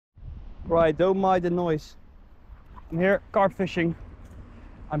Right, don't mind the noise. I'm here carp fishing.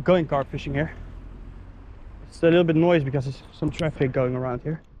 I'm going carp fishing here. It's a little bit noisy because there's some traffic going around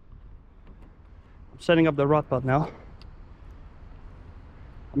here. I'm setting up the rod pot now.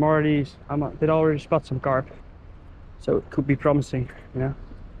 I did already spot some carp, so it could be promising, you know.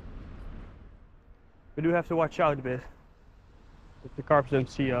 We do have to watch out a bit if the carps don't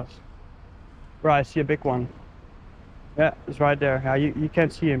see us. Right, I see a big one. Yeah, it's right there. Yeah, you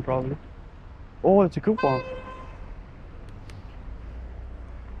can't see him probably. Oh, it's a good one.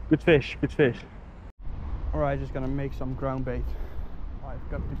 Good fish, good fish. Alright, just gonna make some ground bait. I've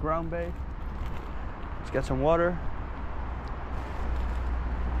got the ground bait. Let's get some water.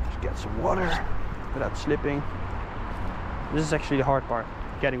 Just get some water without slipping. This is actually the hard part,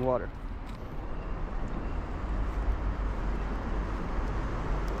 getting water.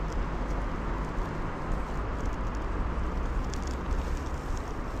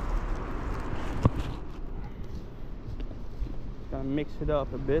 Gonna mix it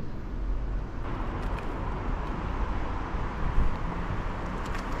up a bit.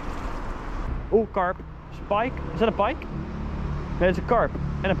 Oh, carp. Spike. Is that a pike? No, it's a carp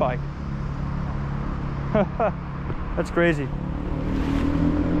and a pike. That's crazy.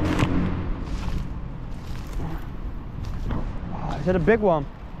 Oh, is that a big one?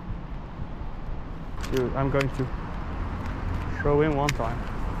 Dude, I'm going to throw in one time.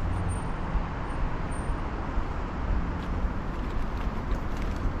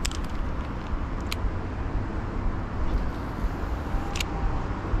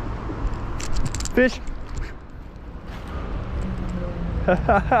 Fish!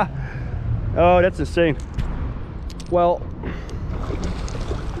 Oh, that's insane. Well,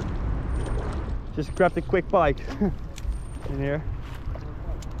 just grabbed a quick bite in here.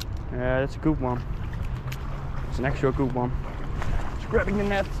 Yeah, that's a good one. It's an actual good one. Just grabbing the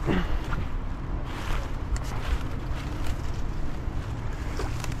net.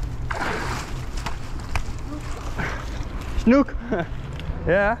 Snook!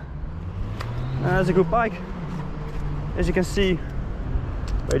 Yeah. That's a good pike. As you can see,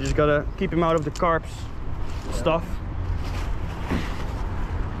 we just gotta keep him out of the carp's stuff.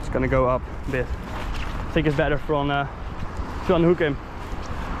 It's gonna go up a bit. I think it's better to unhook him.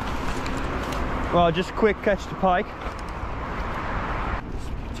 Well, just quick catch the pike.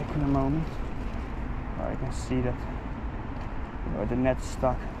 Just check in a moment. Oh, you can see that the net's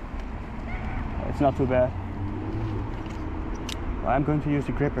stuck. It's not too bad. Well, I'm going to use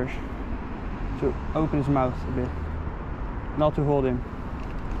the grippers to open his mouth a bit, not to hold him,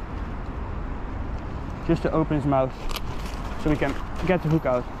 just to open his mouth so we can get the hook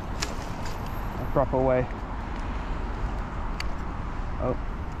out a proper way. Oh,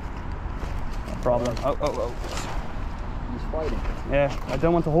 no problem. Oh. He's fighting. Yeah, I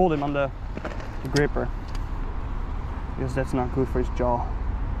don't want to hold him on the gripper because that's not good for his jaw.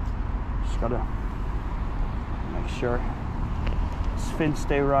 Just gotta make sure his fins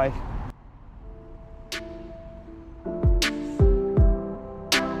stay right.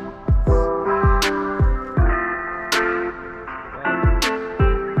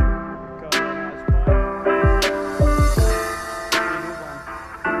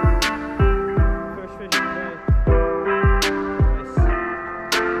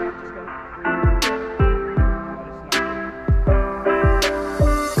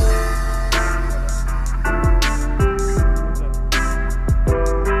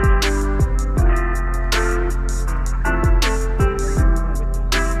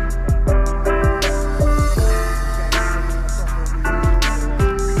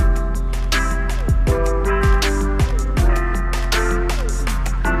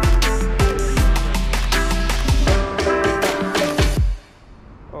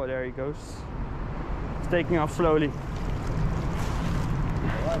 There he goes. It's taking off slowly.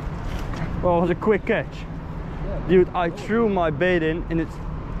 Well, it was a quick catch. Dude, I threw my bait in and it's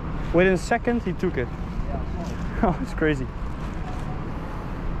within a second he took it. Oh, it's crazy.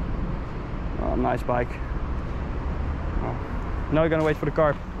 Oh, nice bike. Oh. Now we're gonna wait for the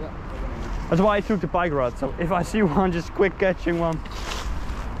carp. That's why I took the pike rod. So if I see one, just quick catching one.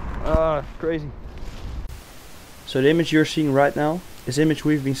 Crazy. So the image you're seeing right now is the image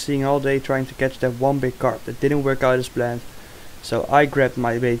we've been seeing all day trying to catch that one big carp that didn't work out as planned. So I grabbed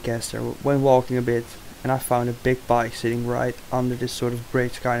my bait caster, went walking a bit, and I found a big pike sitting right under this sort of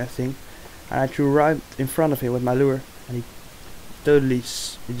bridge kind of thing. And I threw right in front of him with my lure, and he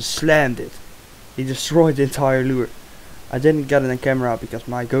just slammed it. He destroyed the entire lure. I didn't get it on camera because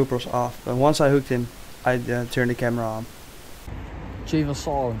my GoPro's off, but once I hooked him, I turned the camera on. Javen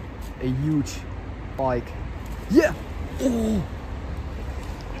saw a huge pike. Yeah! Oh.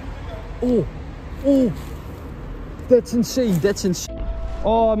 Oh, oh, that's insane, that's insane.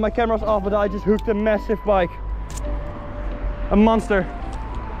 Oh, my camera's off, but I just hooked a massive pike. A monster.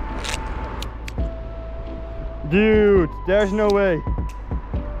 Dude, there's no way.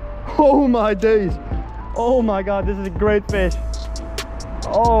 Oh my days. Oh my god, this is a great fish.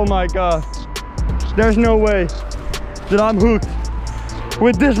 Oh my god. There's no way that I'm hooked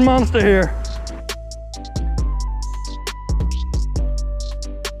with this monster here.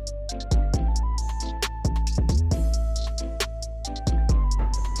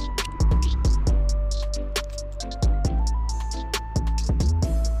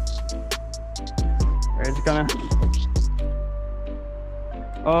 It's gonna.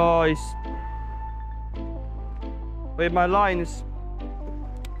 Oh, he's. Wait, my line is.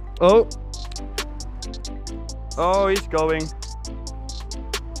 Oh. Oh, he's going.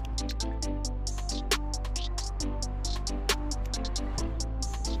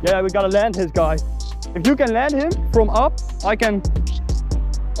 Yeah, we gotta land his guy. If you can land him from up, I can.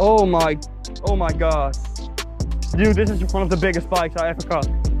 Oh my god. Dude, this is one of the biggest spikes I ever caught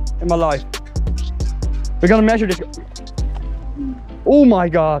in my life. We're gonna measure this. Oh my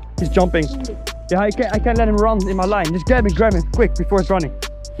god, he's jumping. Yeah, I can't let him run in my line. Just grab him quick before it's running.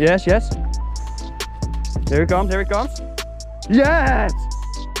 Yes, yes. Here he comes, here he comes. Yes!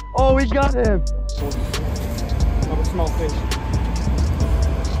 Oh, we got him. Not a small fish.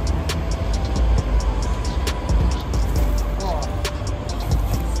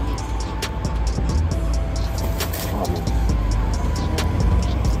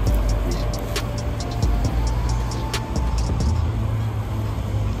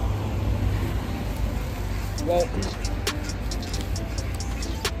 Well,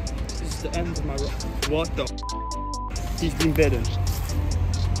 this is the end of my rod. What the? He's been bitten.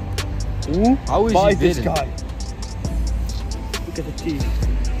 Ooh, how is bite he this bitten? guy. Look at the teeth.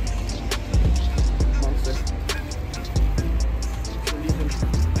 Monster.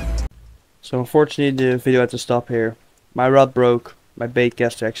 So unfortunately the video had to stop here. My rod broke. My bait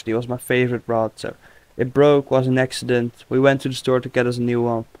caster actually was my favorite rod, so it broke, was an accident. We went to the store to get us a new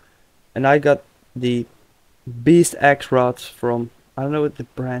one. And I got the Beast X rod from, I don't know what the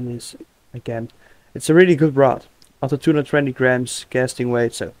brand is again. It's a really good rod. Up to 220 grams casting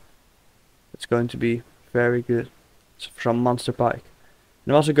weight, so it's going to be very good. It's from Monster Pike.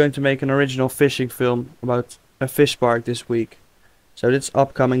 And I'm also going to make an original fishing film about a fish park this week. So it's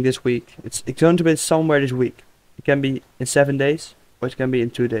upcoming this week. It's going to be somewhere this week. It can be in 7 days, or it can be in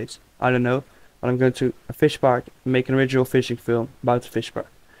 2 days. I don't know. But I'm going to a fish park and make an original fishing film about the fish park.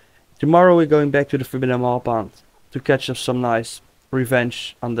 Tomorrow we're going back to the Forbidden Mall Pond to catch us some nice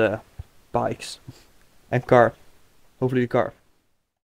revenge on the bikes and carp. Hopefully the carp.